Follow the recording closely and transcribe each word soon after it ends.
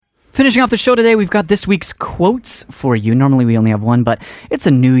Finishing off the show today, we've got this week's quotes for you. Normally we only have one, but it's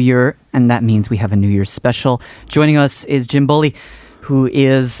a new year, and that means we have a New Year's special. Joining us is Jim Boley, who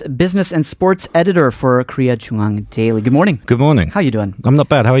is business and sports editor for Korea JoongAng Daily. Good morning. Good morning. How are you doing? I'm not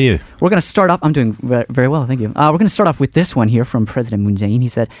bad. How are you? We're going to start off. I'm doing very well, thank you. We're going to start off with this one here from President Moon Jae-in. He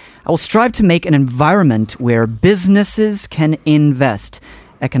said, "I will strive to make an environment where businesses can invest.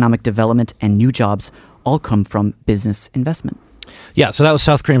 Economic development and new jobs all come from business investment." Yeah, so that was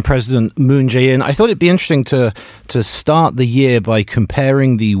South Korean President Moon Jae-in. I thought it'd be interesting to start the year by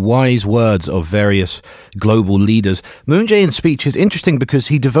comparing the wise words of various global leaders. Moon Jae-in's speech is interesting because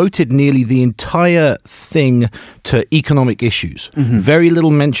he devoted nearly the entire thing to economic issues. Very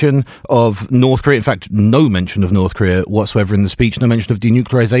little mention of North Korea. In fact, no mention of North Korea whatsoever in the speech. No mention of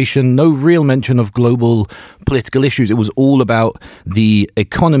denuclearization. No real mention of global political issues. It was all about the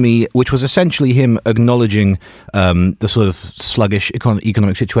economy, which was essentially him acknowledging the sort of sluggish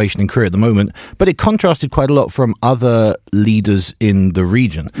economic situation in Korea at the moment. But it contrasted quite a lot from other leaders in the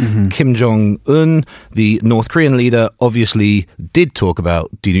region. Kim Jong-un, the North Korean leader, obviously did talk about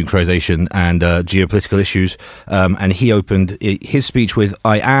denuclearization and geopolitical issues. And he opened his speech with,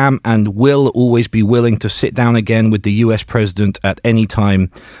 "I am and will always be willing to sit down again with the US president at any time.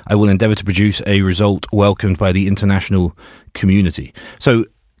 I will endeavor to produce a result welcomed by the international community." So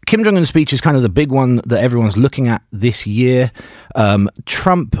Kim Jong-un's speech is kind of the big one that everyone's looking at this year.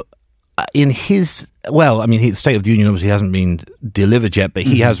 Trump, in his, the State of the Union obviously hasn't been delivered yet, but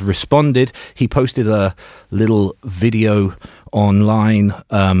he has responded. He posted a little video online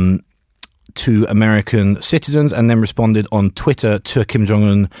to American citizens and then responded on Twitter to Kim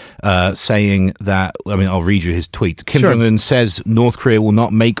Jong-un saying that, I'll read you his tweet. Kim Jong-un says North Korea will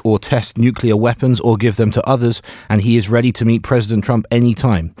not make or test nuclear weapons or give them to others, and he is ready to meet President Trump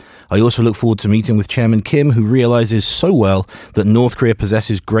anytime. I also look forward to meeting with Chairman Kim, who realizes so well that North Korea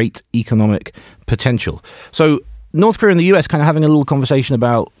possesses great economic potential. So North Korea and the US kind of having a little conversation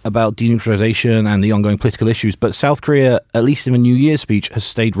about denuclearization and the ongoing political issues, but South Korea, at least in the New Year's speech, has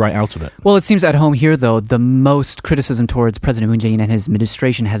stayed right out of it. Well, it seems at home here, though, the most criticism towards President Moon Jae-in and his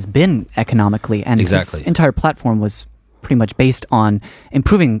administration has been economically, and his entire platform was pretty much based on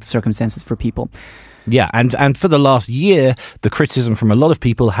improving circumstances for people. Yeah, and for the last year, the criticism from a lot of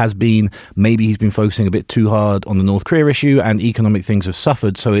people has been maybe he's been focusing a bit too hard on the North Korea issue and economic things have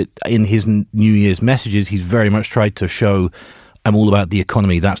suffered. So in his New Year's messages, he's very much tried to show, I'm all about the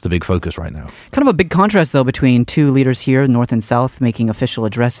economy. That's the big focus right now. Kind of a big contrast, though, between two leaders here, North and South, making official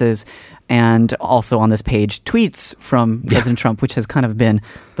addresses, and also on this page, tweets from President Trump, which has kind of been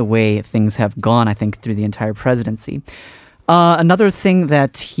the way things have gone, I think, through the entire presidency. Another thing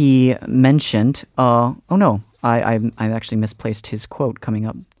that he mentioned, I actually misplaced his quote coming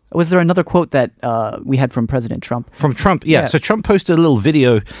up. Was there another quote that we had from President Trump? From Trump, yeah. So Trump posted a little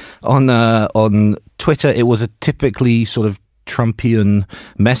video on Twitter. It was a typically sort of Trumpian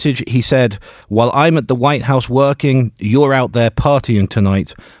message. He said, "While I'm at the White House working, you're out there partying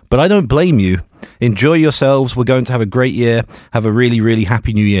tonight. But I don't blame you. Enjoy yourselves. We're going to have a great year. Have a really, really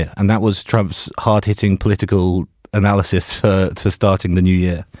happy new year." And that was Trump's hard-hitting political analysis for starting the new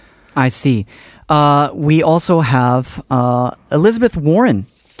year. I see. We also have Elizabeth Warren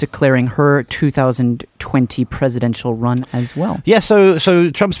declaring her 2020 presidential run as well. Yeah, so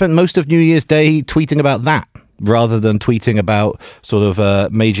Trump spent most of New Year's Day tweeting about that, rather than tweeting about sort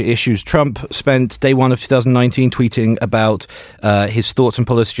of major issues. Trump spent day one of 2019 tweeting about his thoughts and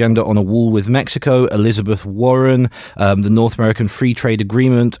policy agenda on a wall with Mexico, Elizabeth Warren, the North American Free Trade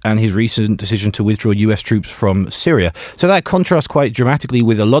Agreement, and his recent decision to withdraw US troops from Syria. So that contrasts quite dramatically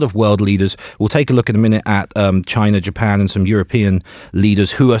with a lot of world leaders. We'll take a look in a minute at China, Japan, and some European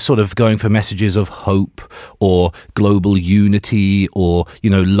leaders who are sort of going for messages of hope or global unity or,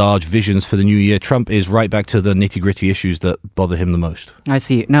 large visions for the new year. Trump is right back to the nitty-gritty issues that bother him the most. I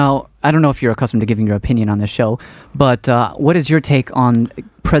see. Now, I don't know if you're accustomed to giving your opinion on this show, but what is your take on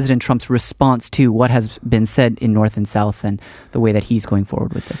President Trump's response to what has been said in North and South and the way that he's going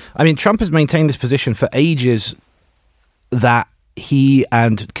forward with this? Trump has maintained this position for ages that he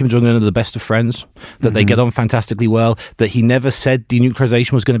and Kim Jong-un are the best of friends, that they get on fantastically well, that he never said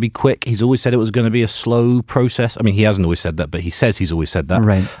denuclearization was going to be quick. He's always said it was going to be a slow process. He hasn't always said that, but he says he's always said that.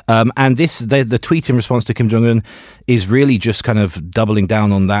 Right. And the tweet in response to Kim Jong-un is really just kind of doubling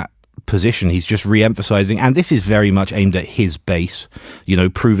down on that position. He's just re-emphasizing, and this is very much aimed at his base,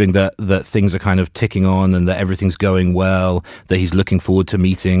 proving that things are kind of ticking on and that everything's going well, that he's looking forward to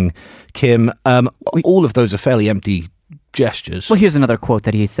meeting Kim. All of those are fairly empty gestures. Well, here's another quote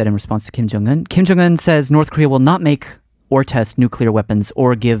that he said in response to Kim Jong-un. Kim Jong-un says North Korea will not make or test nuclear weapons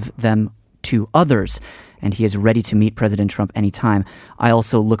or give them to others. and he is ready to meet President Trump anytime. I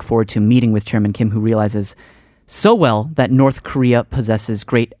also look forward to meeting with Chairman Kim, who realizes so well that North Korea possesses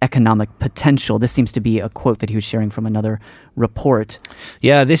great economic potential. This seems to be a quote that he was sharing from another report.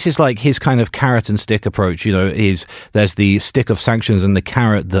 Yeah, this is like his kind of carrot and stick approach. There's the stick of sanctions and the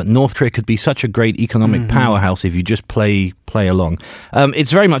carrot that North Korea could be such a great economic powerhouse if you just play along.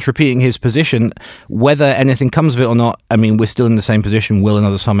 It's very much repeating his position. Whether anything comes of it or not, I mean, we're still in the same position. Will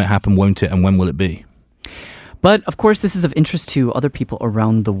another summit happen? Won't it? And when will it be? But of course, this is of interest to other people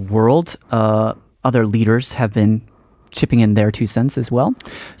around the world. Other leaders have been chipping in their 2 cents as well.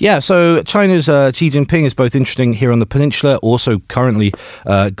 Yeah, so China's Xi Jinping is both interesting here on the peninsula, also currently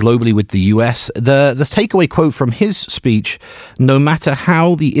globally with the US. The takeaway quote from his speech: "No matter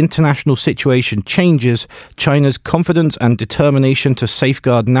how the international situation changes, China's confidence and determination to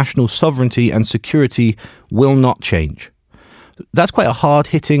safeguard national sovereignty and security will not change." That's quite a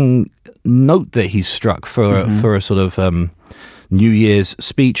hard-hitting note that he's struck for a sort of New Year's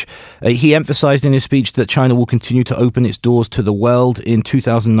speech. He emphasized in his speech that China will continue to open its doors to the world in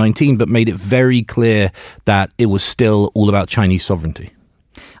 2019, but made it very clear that it was still all about Chinese sovereignty.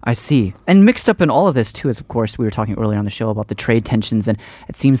 I see. And mixed up in all of this, too, is, of course, we were talking earlier on the show about the trade tensions, and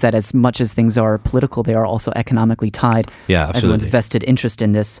it seems that as much as things are political, they are also economically tied. Yeah, absolutely. Everyone's vested interest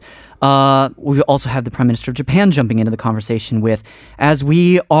in this. We also have the Prime Minister of Japan jumping into the conversation with, as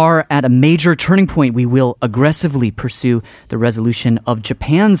we are at a major turning point, we will aggressively pursue the resolution of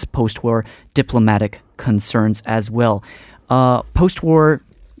Japan's post-war diplomatic concerns as well.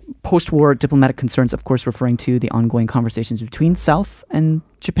 Post-war diplomatic concerns, of course, referring to the ongoing conversations between South and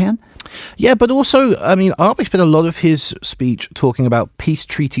Japan. Yeah, but also, I mean, Abe spent a lot of his speech talking about peace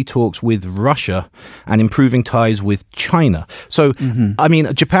treaty talks with Russia and improving ties with China. So, I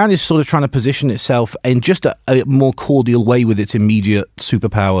mean, Japan is sort of trying to position itself in just a more cordial way with its immediate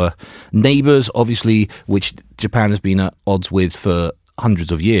superpower neighbors, obviously, which Japan has been at odds with for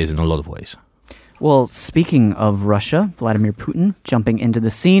hundreds of years in a lot of ways. Well, speaking of Russia, Vladimir Putin jumping into the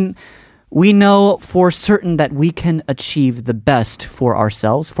scene, we know for certain that we can achieve the best for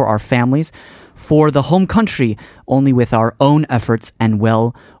ourselves, for our families, for the home country, only with our own efforts and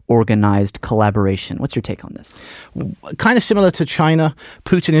well-organized collaboration. What's your take on this? Kind of similar to China,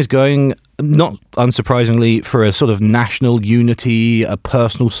 Putin is going, not unsurprisingly, for a sort of national unity, a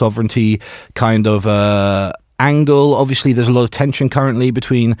personal sovereignty kind of angle. Obviously, there's a lot of tension currently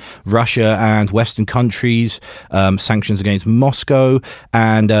between Russia and Western countries, sanctions against Moscow,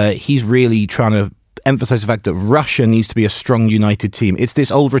 and he's really trying to emphasize the fact that Russia needs to be a strong, united team. It's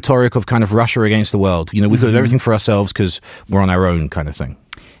this old rhetoric of kind of Russia against the world. We've got everything for ourselves because we're on our own kind of thing.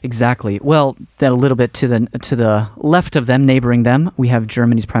 Exactly. Well, then a little bit to the left of them, neighboring them, we have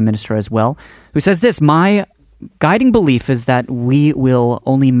Germany's Prime Minister as well, who says this: "My guiding belief is that we will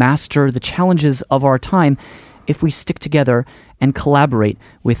only master the challenges of our time if we stick together and collaborate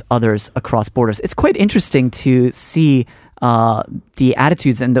with others across borders." It's quite interesting to see the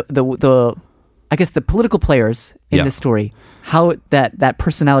attitudes and the I guess the political players in this story, how that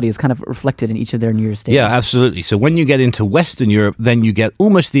personality is kind of reflected in each of their New Year's statements. Yeah, absolutely. So when you get into Western Europe, then you get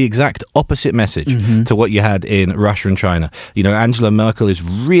almost the exact opposite message to what you had in Russia and China. Angela Merkel is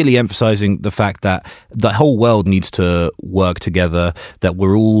really emphasizing the fact that the whole world needs to work together, that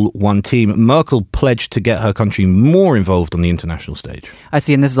we're all one team. Merkel pledged to get her country more involved on the international stage. I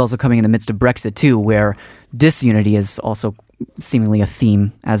see, and this is also coming in the midst of Brexit too, where disunity is also seemingly a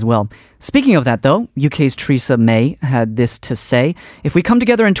theme as well. Speaking of that, though, UK's Theresa May had this to say: "If we come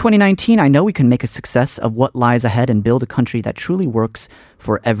together in 2019, I know we can make a success of what lies ahead and build a country that truly works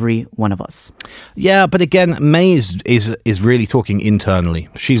for every one of us." Yeah, but again, May is really talking internally.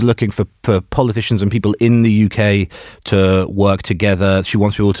 She's looking for politicians and people in the UK to work together. She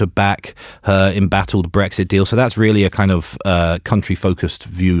wants people to back her embattled Brexit deal. So that's really a kind of country-focused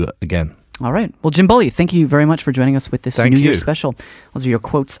view again. All right. Well, Jim Bully, thank you very much for joining us with this New Year's special. Those are your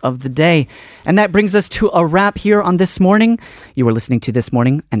quotes of the day. And that brings us to a wrap here on This Morning. You were listening to This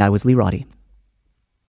Morning, and I was Lee Roddy.